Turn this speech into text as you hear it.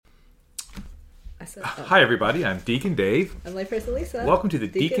I said, Hi, everybody. I'm Deacon Dave. I'm Layperson Lisa. Welcome to the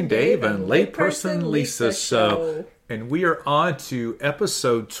Deacon Dave and Layperson Lisa show. And we are on to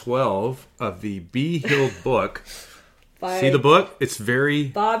episode 12 of the Be Healed book. See the book? It's very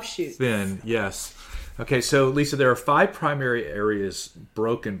Bob Schuchts. thin. Yes. Okay, so Lisa, there are 5 primary areas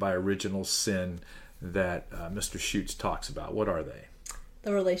broken by original sin that Mr. Schuchts talks about. What are they?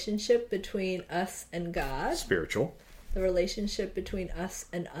 The relationship between us and God. Spiritual. The relationship between us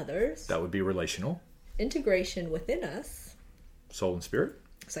and others. That would be relational. Integration within us. Soul and spirit.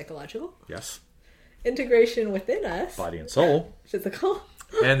 Psychological. Yes. Integration within us. Body and soul. Physical.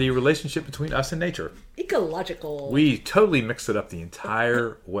 And the relationship between us and nature. Ecological. We totally mix it up the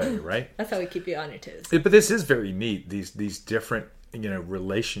entire way, right? That's how we keep you on your toes. But this is very neat. These different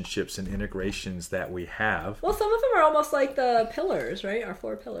relationships and integrations that we have. Well, some of them are almost like the pillars, right? Our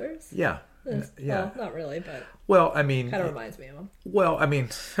 4 pillars. Yeah. Well, not really, but well, I mean, kind of reminds me of them. Well, I mean,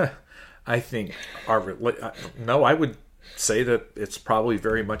 I think I would say that it's probably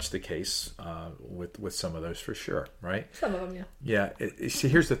very much the case with some of those for sure, right? Some of them, yeah. Yeah. See,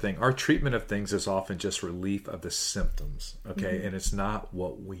 here's the thing: our treatment of things is often just relief of the symptoms, okay, and it's not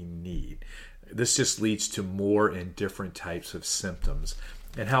what we need. This just leads to more and different types of symptoms.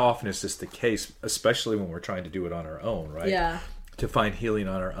 And how often is this the case, especially when we're trying to do it on our own, right? Yeah. To find healing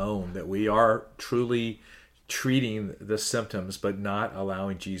on our own, that we are truly treating the symptoms, but not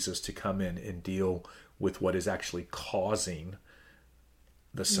allowing Jesus to come in and deal with what is actually causing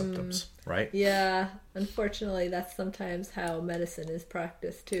the symptoms, right? Yeah, unfortunately, that's sometimes how medicine is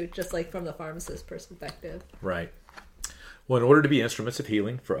practiced too, just like from the pharmacist's perspective. Right. Well, in order to be instruments of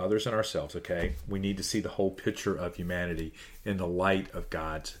healing for others and ourselves, okay, we need to see the whole picture of humanity in the light of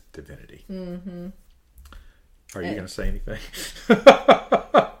God's divinity. Mm-hmm. Are you going to say anything?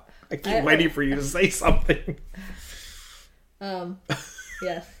 I keep waiting for you to say something.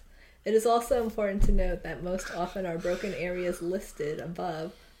 Yes. It is also important to note that most often our broken areas listed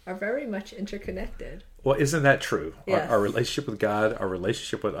above are very much interconnected. Well, isn't that true? Yes. Our relationship with God, our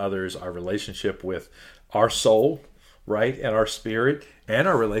relationship with others, our relationship with our soul, right, and our spirit, and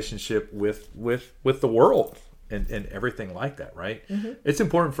our relationship with the world. And everything like that, right? Mm-hmm. It's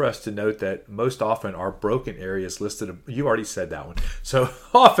important for us to note that most often our broken areas listed, you already said that one. So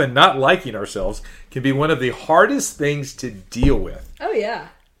often not liking ourselves can be one of the hardest things to deal with. Oh, yeah.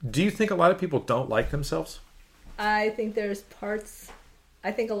 Do you think a lot of people don't like themselves? I think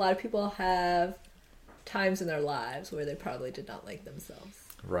a lot of people have times in their lives where they probably did not like themselves.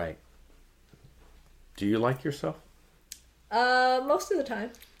 Right. Do you like yourself? Most of the time.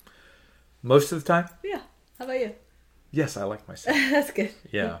 Most of the time? Yeah. How about you? Yes, I like myself. That's good.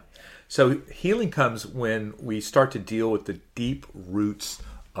 Yeah. So healing comes when we start to deal with the deep roots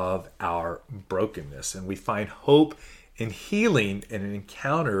of our brokenness, and we find hope in healing in an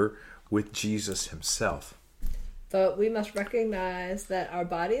encounter with Jesus himself. But we must recognize that our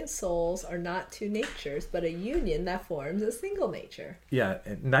body and souls are not 2 natures, but a union that forms a single nature. Yeah,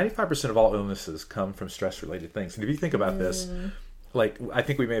 and 95% of all illnesses come from stress-related things. And if you think about this, like I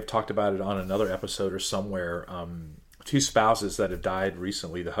think we may have talked about it on another episode or somewhere, 2 spouses that have died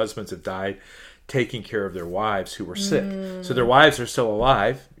recently, the husbands have died taking care of their wives who were sick. So their wives are still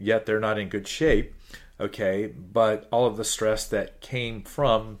alive, yet they're not in good shape, okay? But all of the stress that came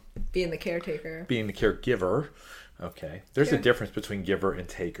from being the caretaker. Being the caregiver, okay? There's a difference between giver and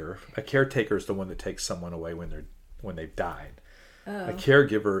taker. A caretaker is the one that takes someone away when they've died. Oh. A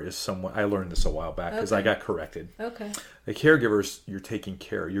caregiver is someone, I learned this a while back because I got corrected. Okay. A caregiver is you're taking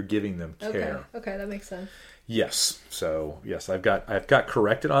care, you're giving them care. Okay, that makes sense. Yes. So, yes, I've got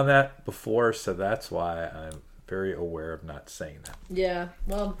corrected on that before, so that's why I'm very aware of not saying that. Yeah.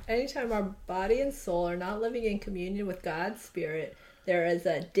 Well, anytime our body and soul are not living in communion with God's spirit, there is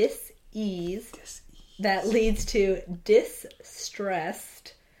a dis-ease that leads to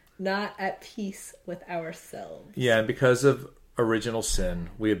distressed, not at peace with ourselves. Yeah, and because of original sin,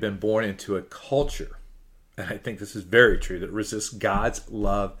 we have been born into a culture, and I think this is very true, that resists God's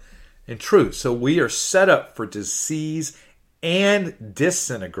love and truth. So we are set up for disease and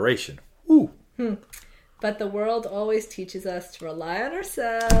disintegration. Ooh. But the world always teaches us to rely on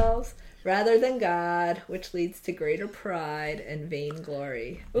ourselves rather than God, which leads to greater pride and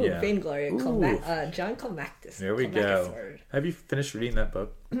vainglory. Ooh, yeah. Vainglory. John Climactus. There we go. Word. Have you finished reading that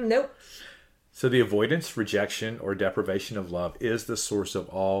book? Nope. So the avoidance, rejection, or deprivation of love is the source of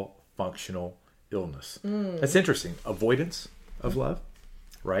all functional illness. That's interesting. Avoidance of love,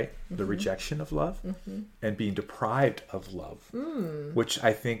 right? Mm-hmm. The rejection of love, and being deprived of love, which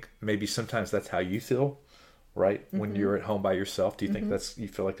I think maybe sometimes that's how you feel, right? When you're at home by yourself, do you think you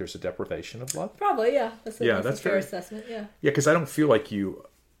feel like there's a deprivation of love? Probably, yeah. That's a fair fair assessment, yeah. Yeah, because I don't feel like you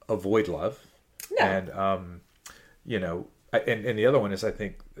avoid love. No. And and the other one is, I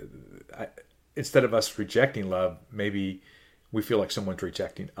think, instead of us rejecting love, maybe we feel like someone's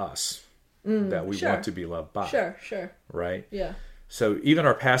rejecting us, that we want to be loved by. Sure. Right? Yeah. So even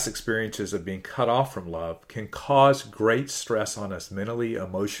our past experiences of being cut off from love can cause great stress on us mentally,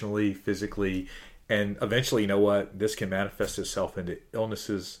 emotionally, physically, and eventually, you know what? This can manifest itself into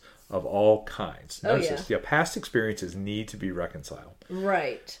illnesses of all kinds. Notice this. Yeah, past experiences need to be reconciled.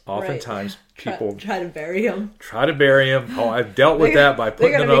 Right. Oftentimes, people try to bury them. Oh, I've dealt with that by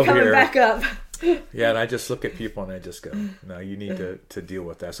putting them over here. They're going to be coming back up. Yeah, and I just look at people and I just go, no, you need to deal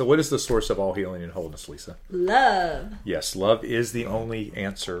with that. So what is the source of all healing and wholeness, Lisa? Love. Yes, love is the only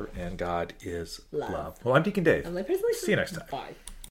answer, and God is love. Well, I'm Deacon Dave. I'm Lisa. See you next time. Bye.